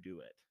 how to do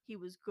it. He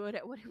was good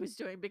at what he was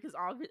doing because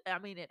I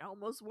mean, it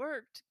almost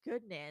worked.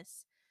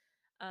 Goodness.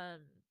 Um.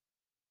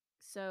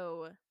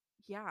 So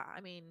yeah,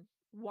 I mean,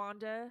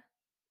 Wanda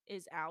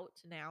is out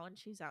now, and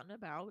she's out and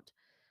about.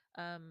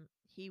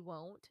 He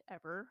won't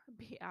ever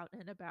be out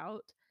and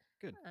about.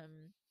 Good.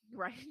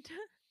 Right.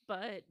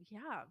 But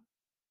yeah,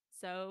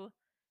 so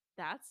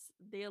that's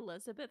the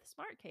Elizabeth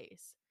Smart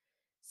case.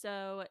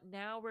 So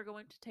now we're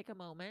going to take a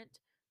moment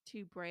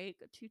to break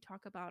to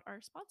talk about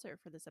our sponsor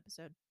for this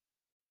episode.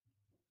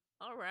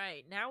 All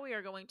right, now we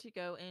are going to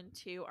go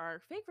into our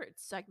favorite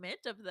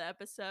segment of the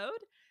episode.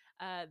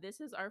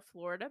 This is our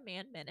Florida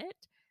Man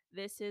Minute.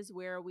 This is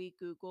where we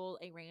Google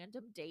a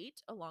random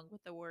date along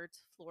with the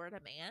words Florida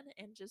Man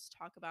and just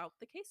talk about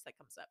the case that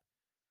comes up.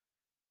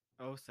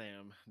 Oh,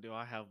 Sam, do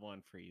I have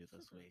one for you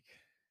this week?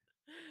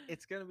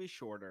 It's gonna be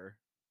shorter,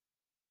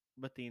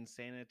 but the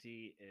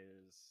insanity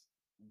is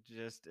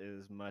just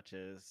as much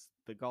as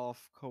the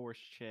golf course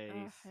Oh,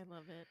 chase, I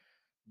love it.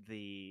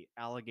 the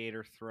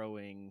alligator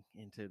throwing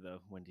into the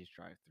Wendy's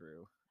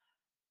drive-through.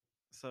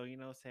 So,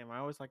 Sam, I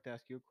always like to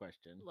ask you a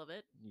question. Love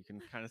it. You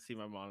can kind of see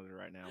my monitor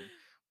right now,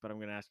 but I'm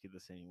going to ask you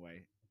this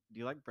anyway. Do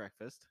you like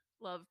breakfast?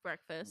 Love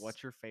breakfast.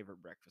 What's your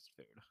favorite breakfast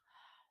food?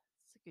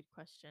 It's a good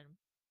question.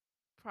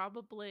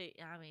 Probably,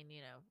 I mean,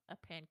 a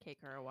pancake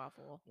or a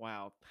waffle.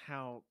 Wow,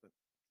 how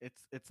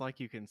it's like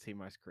you can see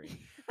my screen.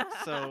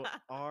 So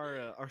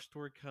our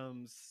story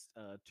comes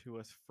to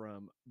us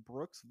from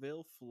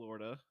Brooksville,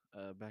 Florida,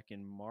 back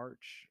in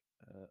March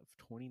of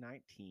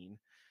 2019.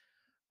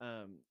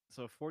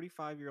 So a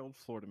 45-year-old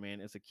Florida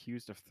man is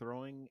accused of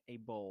throwing a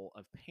bowl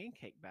of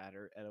pancake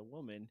batter at a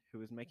woman who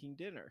was making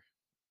dinner.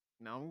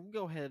 Now I'm gonna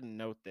go ahead and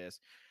note this.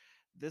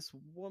 This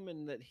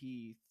woman that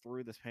he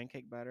threw this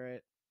pancake batter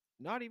at,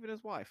 not even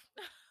his wife.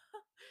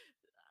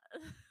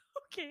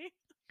 Okay.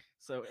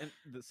 So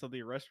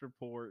the arrest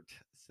report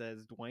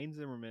says Dwayne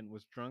Zimmerman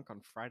was drunk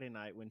on Friday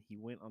night when he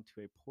went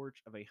onto a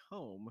porch of a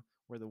home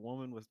where the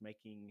woman was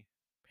making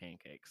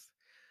pancakes.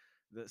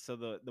 So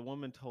the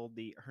woman told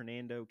the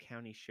Hernando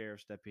County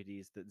Sheriff's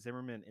deputies that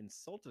Zimmerman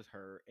insulted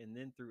her and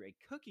then threw a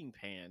cooking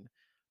pan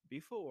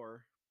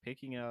before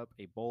picking up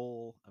a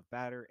bowl of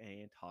batter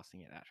and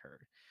tossing it at her.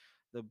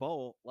 The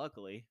bowl,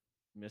 luckily,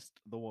 missed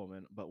the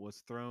woman, but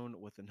was thrown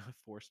with enough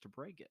force to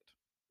break it.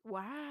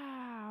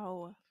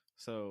 Wow.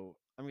 So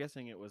I'm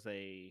guessing it was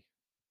maybe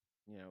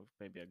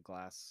a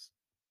glass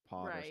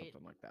pot or Right.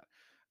 something like that.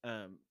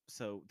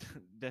 So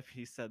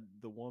deputy said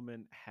the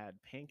woman had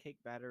pancake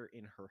batter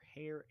in her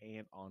hair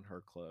and on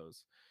her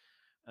clothes.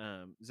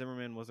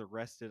 Zimmerman was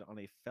arrested on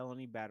a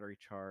felony battery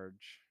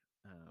charge.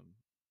 And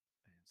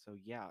so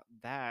yeah,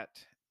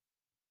 That's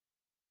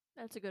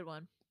a good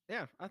one.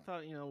 I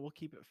thought we'll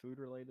keep it food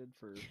related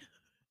for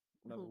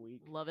another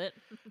week. Love it.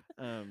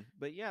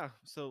 But yeah,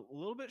 so a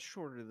little bit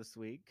shorter this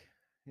week.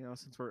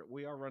 Since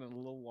we are running a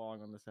little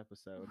long on this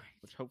episode,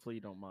 which hopefully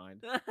you don't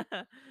mind.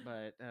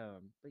 Right.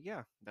 But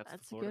yeah, that's the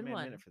That's a Florida good Man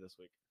one. Minute for this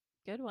week.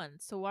 Good one.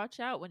 So watch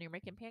out when you're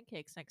making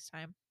pancakes next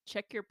time.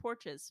 Check your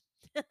porches.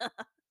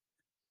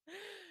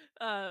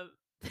 That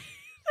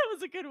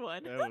was a good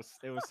one. It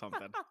was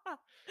something.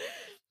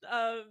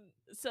 um,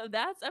 so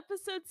that's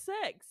episode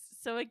 6.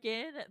 So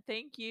again,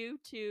 thank you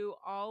to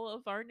all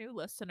of our new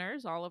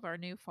listeners, all of our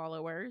new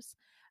followers.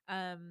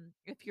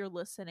 If you're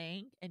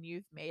listening and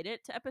you've made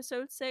it to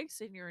episode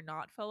 6 and you're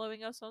not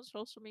following us on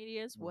social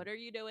medias, what are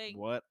you doing?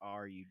 What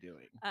are you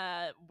doing?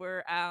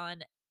 We're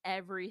on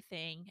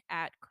everything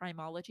at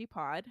Crimology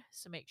Pod,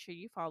 so make sure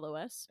you follow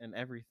us. And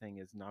everything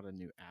is not a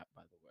new app,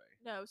 by the way.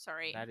 No,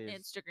 sorry. That is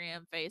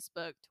Instagram,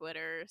 Facebook,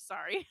 Twitter.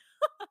 Sorry.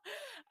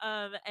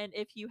 And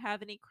if you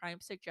have any crime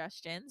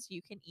suggestions,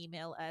 you can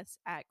email us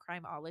at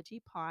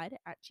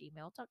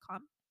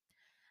crimeologypod@gmail.com.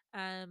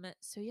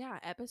 So yeah,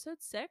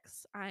 episode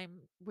 6.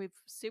 We've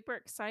super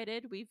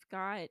excited. We've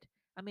got,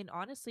 I mean,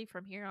 honestly,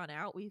 from here on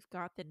out, we've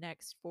got the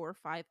next 4 or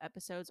 5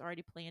 episodes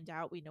already planned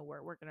out. We know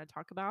what we're going to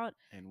talk about.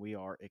 and we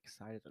are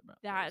excited about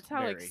That's those.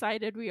 how Very.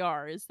 excited we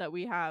are, is that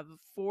we have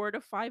 4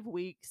 to 5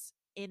 weeks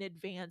in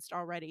advance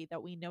already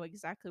that we know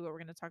exactly what we're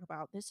going to talk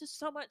about. This is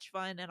so much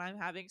fun, and I'm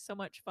having so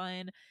much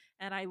fun,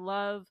 and I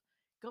love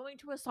going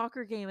to a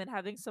soccer game and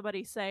having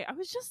somebody say, "I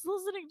was just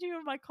listening to you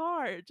in my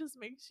car." It just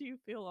makes you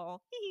feel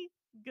all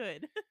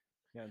good.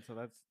 Yeah, and so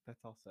that's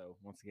also,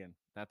 once again,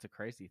 that's a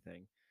crazy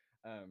thing.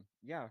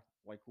 Yeah,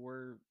 like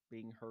we're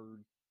being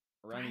heard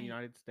around the Right.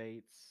 United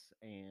States,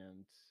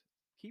 and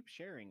keep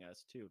sharing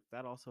us too.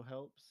 That also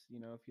helps.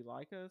 If you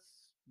like us,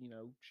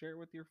 share it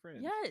with your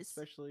friends, Yes.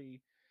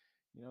 especially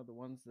the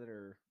ones that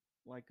are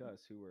like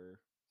us, who are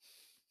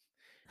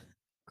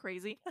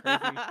Crazy. crazy.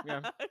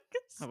 Yeah,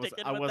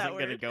 Sticking I with that wasn't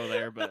gonna word. go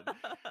there, but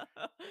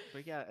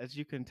yeah, as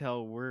you can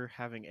tell, we're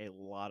having a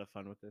lot of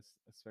fun with this,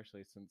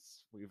 especially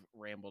since we've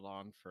rambled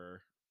on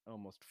for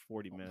almost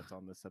 40 minutes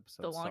on this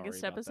episode. The Sorry longest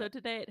about episode that.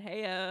 to date.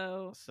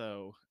 Heyo.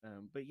 So,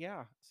 but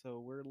yeah, so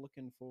we're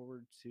looking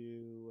forward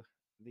to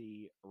not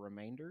the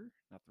remainder,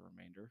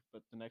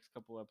 but the next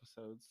couple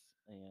episodes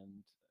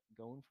and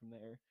going from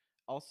there.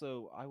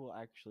 Also, I will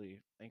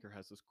actually, Anchor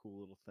has this cool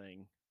little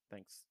thing,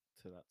 thanks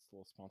to that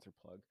little sponsor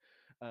plug,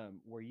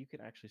 where you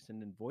can actually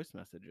send in voice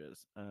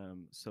messages.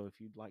 So if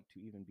you'd like to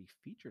even be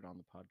featured on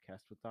the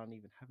podcast without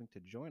even having to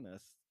join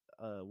us,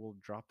 we'll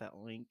drop that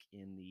link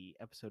in the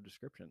episode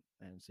description.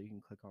 And so you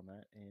can click on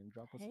that and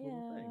drop us a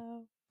little thing.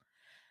 Heyo.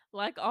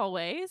 Like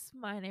always,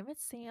 my name is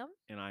Sam,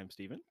 And I'm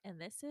Steven.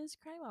 and this is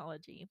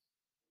Crimology.